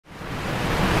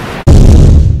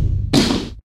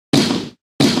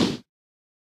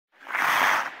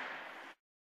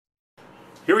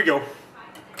Here we go.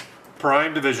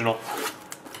 Prime Divisional.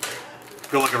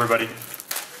 Good luck, everybody.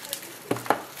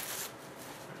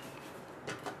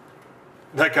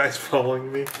 That guy's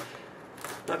following me.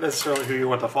 Not necessarily who you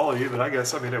want to follow you, but I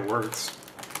guess, I mean, it works.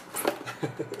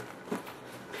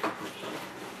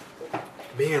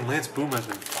 Man, Lance Boom has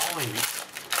been following me.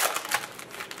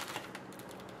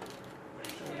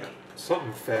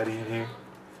 Something fatty in here.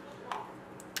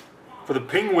 For the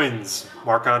Penguins,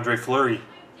 Marc-Andre Fleury.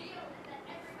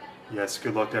 Yes,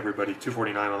 good luck to everybody.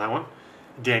 249 on that one.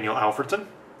 Daniel Alfredson,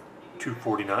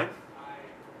 249.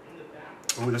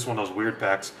 Ooh, this is one of those weird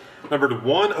packs. Numbered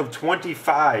 1 of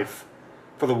 25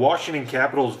 for the Washington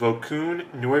Capitals, Vokun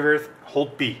Neuwirth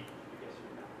Holtby.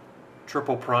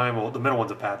 Triple prime. Well, the middle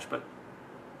one's a patch, but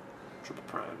triple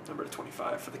prime. Number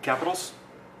 25 for the Capitals.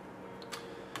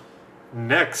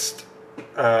 Next,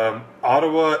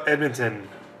 Ottawa, Edmonton.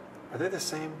 Are they the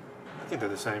same? I think they're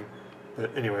the same.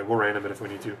 But anyway, we'll random it if we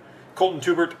need to. Colton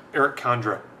Tubert, Eric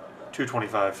Condra,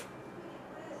 225.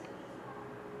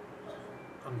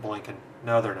 I'm blanking.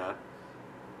 No, they're not.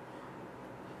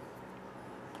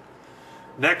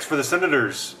 Next, for the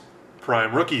Senators,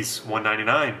 Prime Rookies,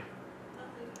 199.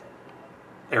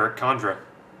 Eric Condra.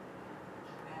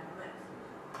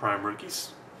 Prime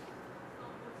Rookies.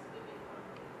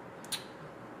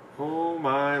 Oh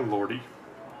my lordy.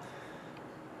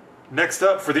 Next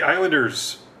up, for the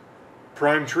Islanders,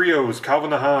 Prime Trios,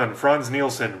 Calvin Nahan, Franz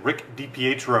Nielsen, Rick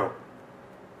DiPietro.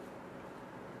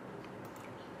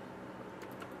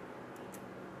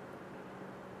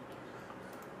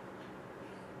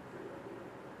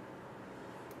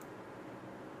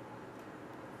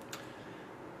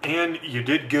 And you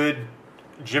did good,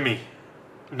 Jimmy.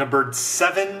 Numbered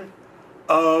 7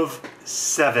 of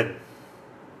 7.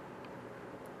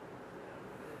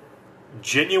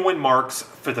 Genuine marks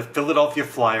for the Philadelphia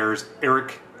Flyers,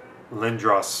 Eric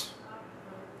Lindros.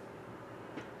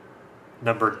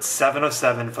 Numbered 7 of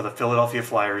 7 for the Philadelphia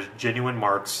Flyers, genuine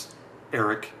marks,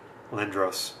 Eric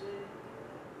Lindros.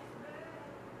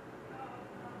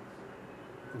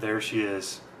 There she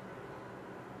is.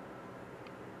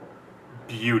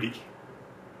 Beauty.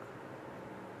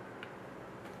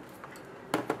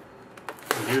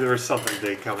 I knew there was something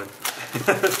big coming.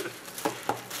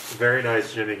 Very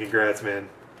nice, Jimmy. Congrats, man.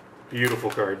 Beautiful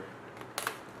card.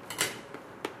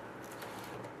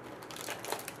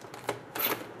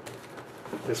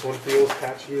 This one feels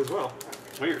patchy as well.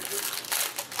 Weird.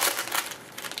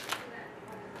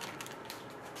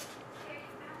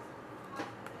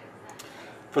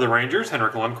 For the Rangers,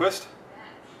 Henrik Lundqvist.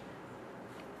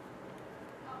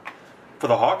 For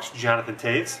the Hawks, Jonathan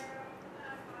Toews.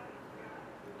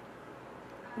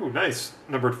 Ooh, nice.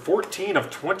 Numbered 14 of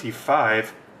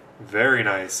 25. Very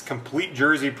nice. Complete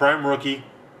jersey, prime rookie.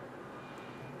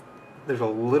 There's a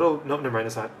little... No, never mind.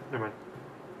 It's not. Never mind.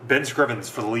 Ben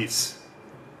Scrivens for the Leafs.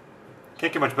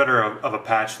 Can't get much better of a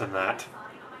patch than that.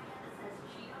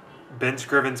 Ben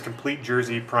Scrivens, complete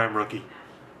jersey, prime rookie.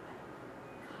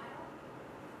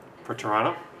 For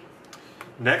Toronto.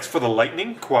 Next, for the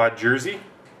Lightning, quad jersey.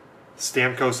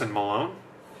 Stamkos and Malone.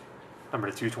 Number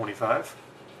 225.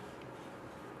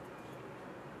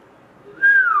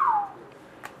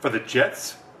 For the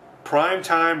Jets,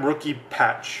 primetime rookie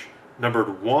patch,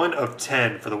 numbered 1 of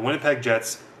 10 for the Winnipeg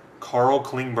Jets, Carl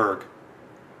Klingberg.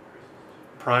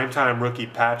 Primetime rookie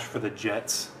patch for the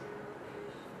Jets.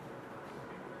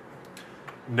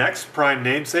 Next, prime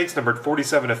namesakes, numbered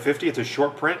 47 of 50. It's a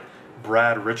short print,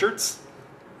 Brad Richards.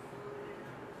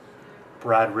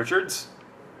 Brad Richards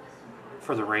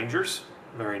for the Rangers.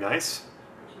 Very nice.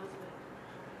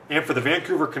 And for the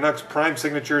Vancouver Canucks, prime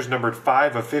signatures, numbered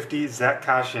 5 of 50, Zach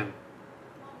Kashin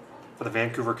for the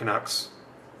Vancouver Canucks.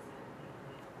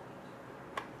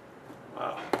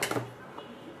 Wow.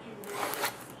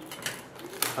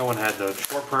 That one had the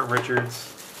short print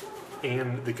Richards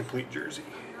and the complete jersey.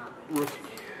 Rookie.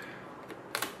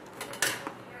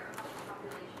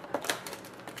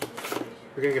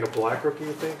 We're going to get a black rookie,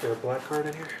 you think, or a black card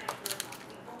in here?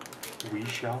 We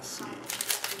shall see.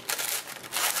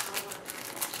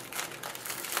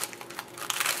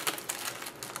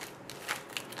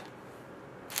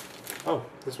 Oh,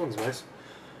 this one's nice.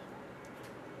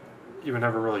 You would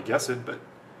never really guess it, but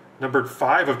numbered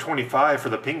 5 of 25 for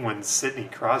the Penguins, Sidney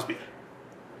Crosby.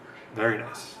 Very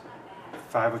nice.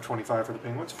 5 of 25 for the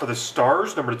Penguins. For the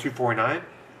Stars, number 249,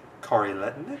 Kari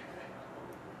Lettinen.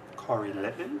 Kari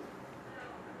Lettinen.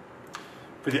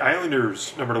 For the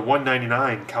Islanders, number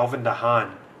 199, Calvin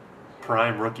DeHaan,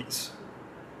 prime rookies.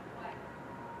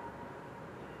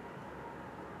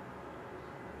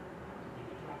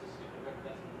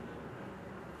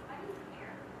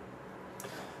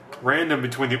 Random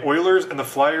between the Oilers and the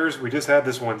Flyers. We just had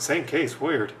this one. Same case.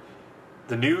 Weird.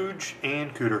 The Nuge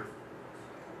and Cooter.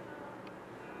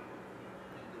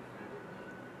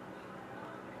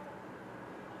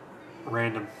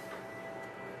 Random.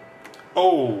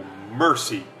 Oh,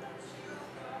 mercy.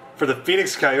 For the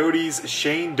Phoenix Coyotes,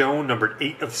 Shane Doan, numbered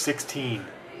 8 of 16.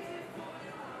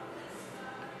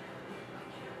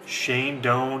 Shane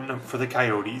Doan for the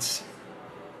Coyotes.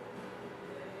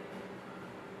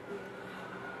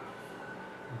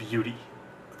 Beauty.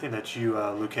 I think that's you,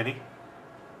 Luke Kenny.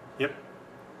 Yep.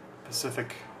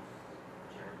 Pacific.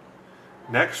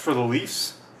 Next for the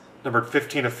Leafs, numbered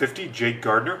 15 of 50, Jake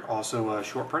Gardner, also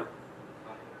short print.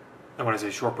 And when I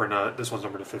say short print, this one's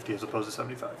numbered to 50 as opposed to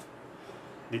 75.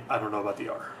 I don't know about the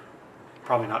R.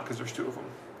 Probably not because there's 2 of them.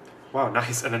 Wow,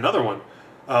 nice. And another one.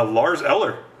 Lars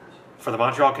Eller for the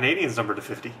Montreal Canadiens, numbered to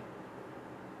 50.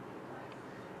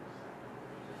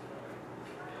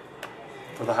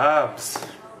 For the Habs.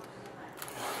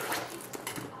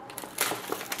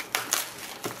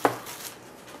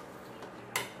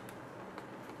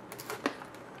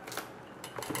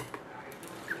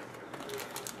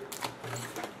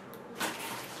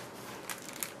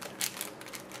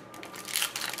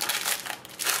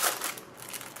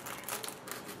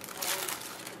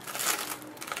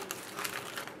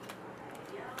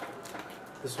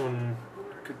 This one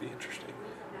could be interesting.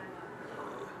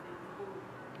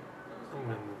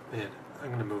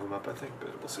 I'm gonna move them up, I think,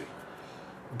 but we'll see.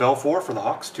 Belfour for the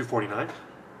Hawks, 249.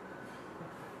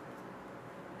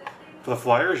 For the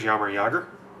Flyers, Jaromir Jagr,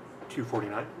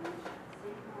 249.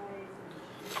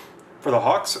 For the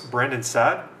Hawks, Brandon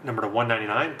Saad, number to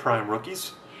 199, prime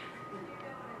rookies.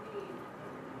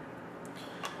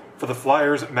 For the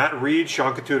Flyers, Matt Reed,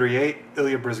 Sean Couturier,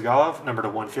 Ilya Brizgalov, number to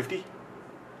 150.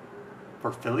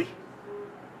 For Philly.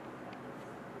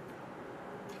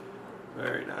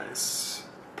 Very nice.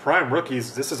 Prime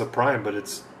rookies. This is a prime, but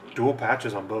it's dual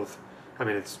patches on both. I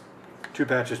mean, it's 2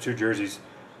 patches, 2 jerseys,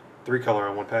 3 color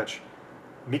on 1 patch.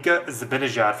 Mika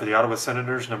Zibanejad for the Ottawa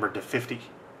Senators, numbered to 50.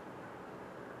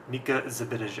 Mika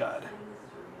Zibanejad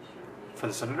for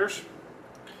the Senators.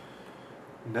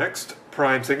 Next,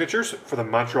 prime signatures for the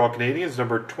Montreal Canadiens,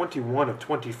 numbered 21 of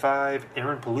 25,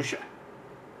 Aaron Palusha.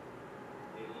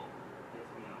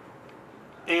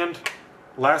 And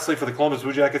lastly, for the Columbus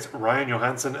Blue Jackets, Ryan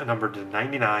Johansson, numbered to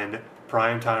 99,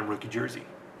 primetime rookie jersey.